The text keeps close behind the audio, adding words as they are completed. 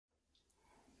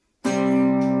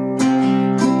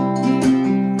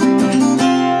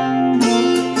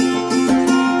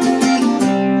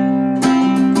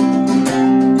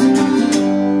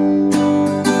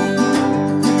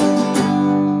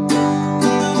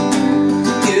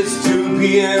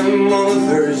p.m. on a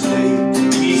Thursday,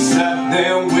 he sat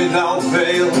there without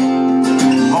fail,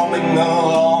 humming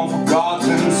along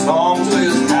forgotten songs with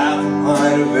his half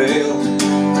pint of ale.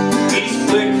 He's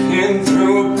flicking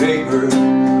through a paper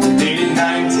dated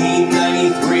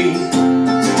 1993,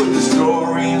 but the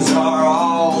stories are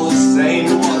all the same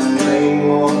to what's playing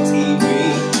on TV.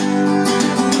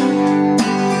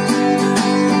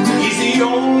 He's the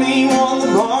only one the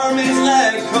barmaids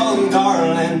let call him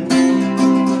darling,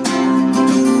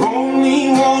 only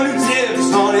one who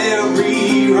tips on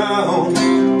every round,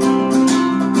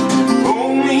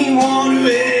 only one who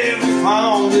ever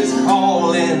found his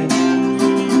calling,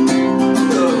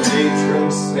 the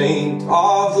patron saint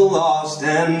of the lost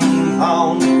and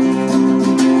found.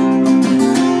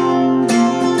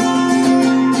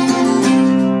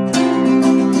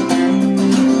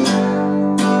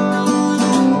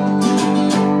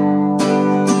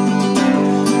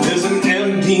 There's an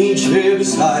empty chair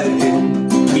beside him,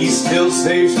 he still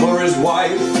saves for his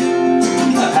wife,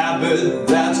 a habit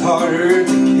that's harder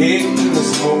to kick than the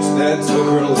smokes that took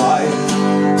her life.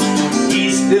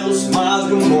 He still smiles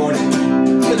good morning,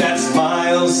 but that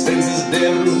smile since is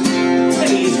dim, and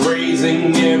he's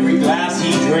raising every glass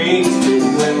he drinks to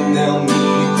when they'll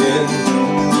meet again.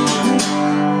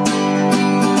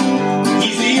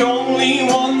 He's the only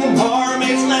one the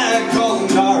barmaids let call him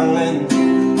darling,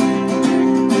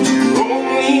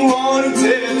 only one who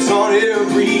tips on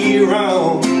every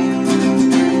round,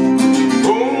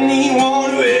 only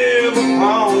one who ever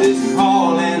found his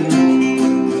calling,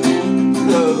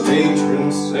 the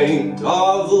patron saint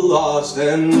of the lost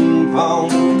and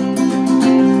found.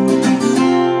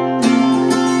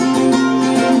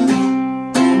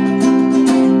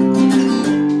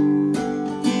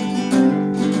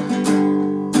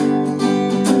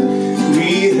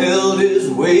 We held his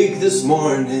wake this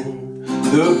morning,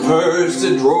 the birds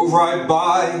that drove right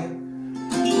by,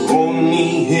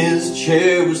 only his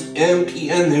chair was empty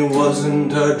and there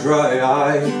wasn't a dry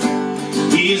eye.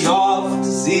 He's off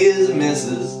to see his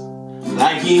missus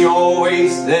like he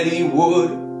always said he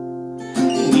would,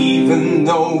 and even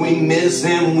though we miss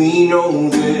him, we know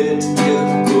that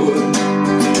together good.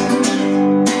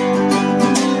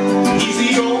 He's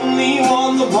the only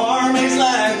one the barmaids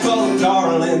like call him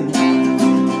darling,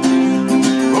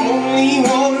 only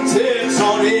one who tips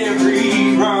on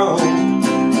every round,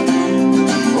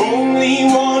 only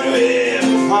one who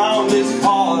ever found his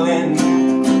calling,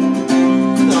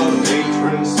 the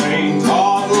patron saint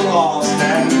of the lost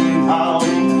and found.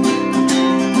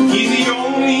 He's the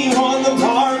only one the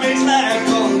barmaids let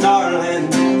call him darling,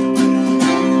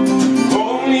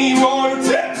 only one who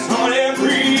tips on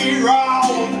every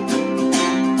round,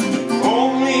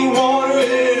 only one who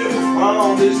ever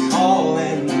found his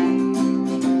calling,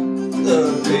 the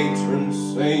patron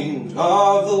saint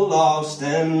of the lost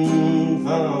and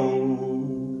found.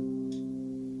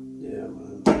 Yeah,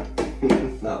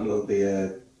 man. That will be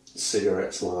a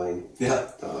cigarettes line. Yeah.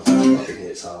 That fucking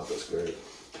hits hard, that's great.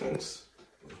 Thanks.